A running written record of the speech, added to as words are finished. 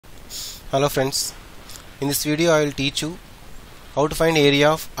Hello friends, in this video I will teach you how to find area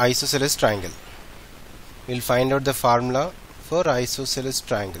of isosceles triangle. We will find out the formula for isosceles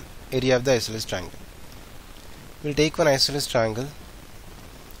triangle, area of the isosceles triangle. We will take one isosceles triangle.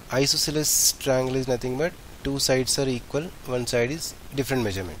 Isosceles triangle is nothing but two sides are equal, one side is different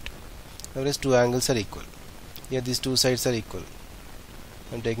measurement. Whereas two angles are equal. Here these two sides are equal.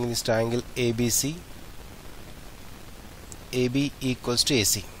 I am taking this triangle ABC. AB equals to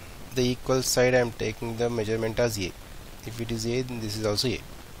AC. The equal side I am taking the measurement as A. If it is A, then this is also A.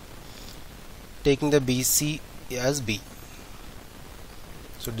 Taking the BC as B.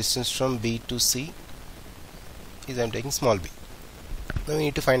 So distance from B to C is I am taking small b. Now we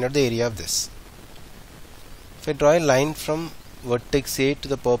need to find out the area of this. If I draw a line from vertex A to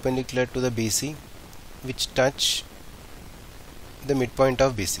the perpendicular to the BC, which touch the midpoint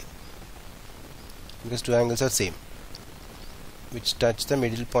of BC, because two angles are same, which touch the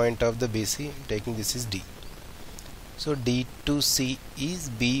middle point of the BC, taking this is D. So D to C is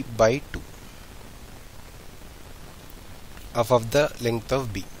B by 2 of the length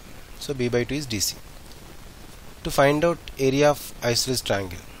of B. So B by 2 is DC. To find out area of isosceles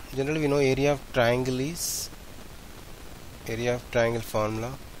triangle, generally we know area of triangle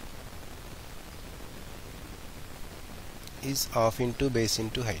formula is half into base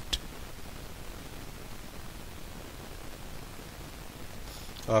into height.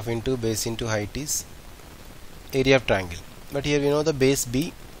 Half into base into height is area of triangle. But here we know the base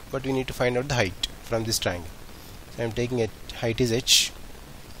B, but we need to find out the height from this triangle. So I am taking height is h.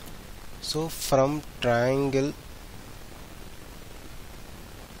 So from triangle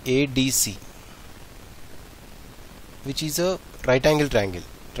ADC, which is a right angle triangle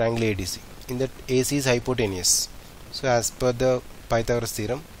ADC, in that AC is hypotenuse. So as per the Pythagoras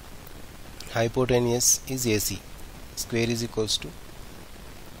theorem, hypotenuse is AC. Square is equals to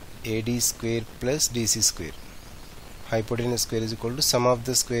AD square plus DC square. Hypotenuse square is equal to sum of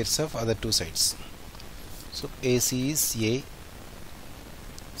the squares of other two sides. So AC is A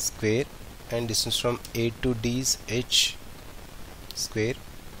square and distance from A to D is H square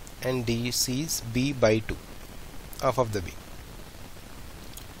and DC is B by 2, half of the B.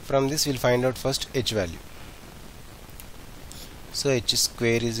 From this we will find out first H value. So H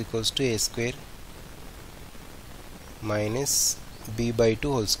square is equals to A square minus B by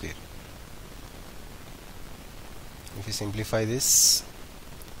 2 whole square. If you simplify this,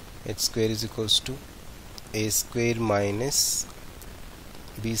 H square is equals to A square minus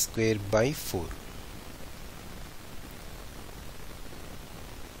B square by 4.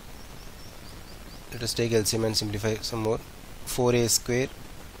 Let us take LCM and simplify some more. 4A square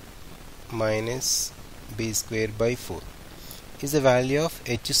minus B square by 4 is the value of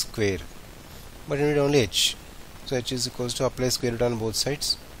H square, but we need only H. So H is equals to apply square root on both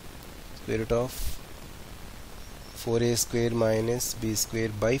sides. Square root of 4A square minus B square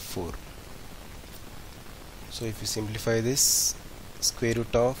by 4. So if you simplify this, square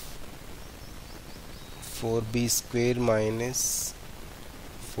root of 4B square minus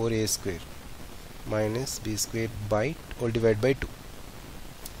 4A square minus B square by all divided by 2.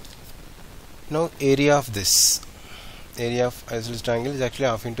 Now area of this, area of isosceles triangle is actually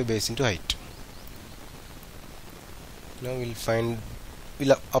half into base into height. Now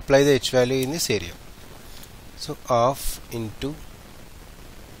we'll apply the H value in this area. So half into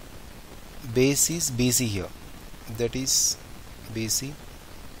base is BC here, that is BC,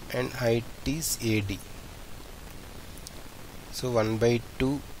 and height is AD. So 1 by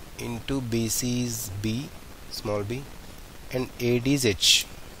 2 into BC is B, small b, and AD is H.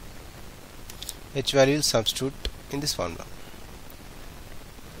 H value will substitute in this formula.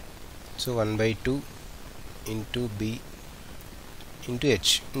 So 1 by 2 into B into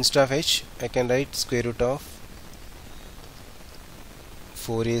H. Instead of H, I can write square root of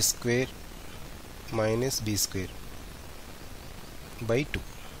 4A square minus B square by 2.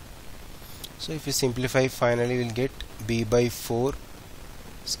 So if you simplify, finally we will get B by 4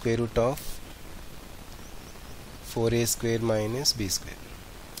 square root of 4A square minus B square.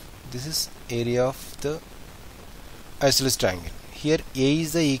 This is area of the isosceles triangle. Here A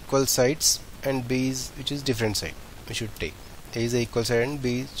is the equal sides and B is which is different side. We should take A is the equal side and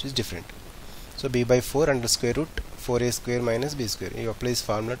B which is different. So B by 4 under square root 4A square minus B square. You apply this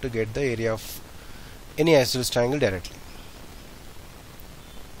formula to get the area of any isosceles triangle directly.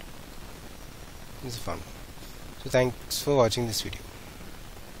 This is the formula. So thanks for watching this video.